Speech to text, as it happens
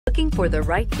Looking for the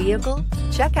right vehicle?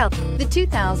 Check out the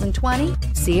 2020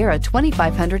 Sierra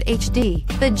 2500 HD.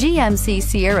 The GMC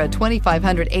Sierra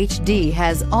 2500 HD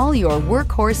has all your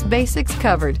workhorse basics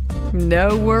covered.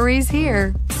 No worries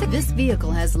here. This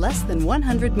vehicle has less than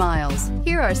 100 miles.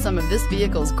 Here are some of this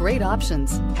vehicle's great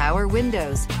options: power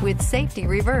windows with safety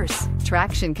reverse,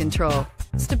 traction control,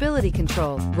 stability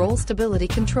control, roll stability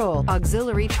control,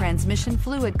 auxiliary transmission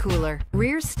fluid cooler,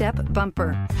 rear step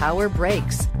bumper, power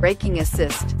brakes, braking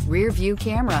assist, rear view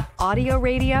camera, audio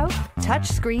radio, touch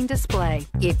screen display.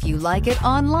 If you like it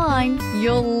online,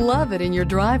 you'll love it in your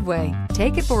driveway.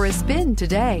 Take it for a spin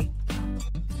today.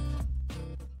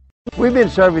 We've been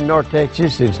serving North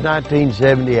Texas since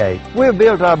 1978. We've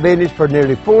built our business for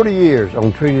nearly 40 years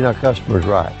on treating our customers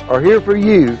right. We're here for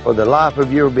you for the life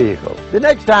of your vehicle. The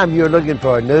next time you're looking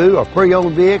for a new or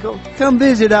pre-owned vehicle, come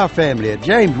visit our family at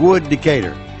James Wood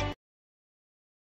Decatur.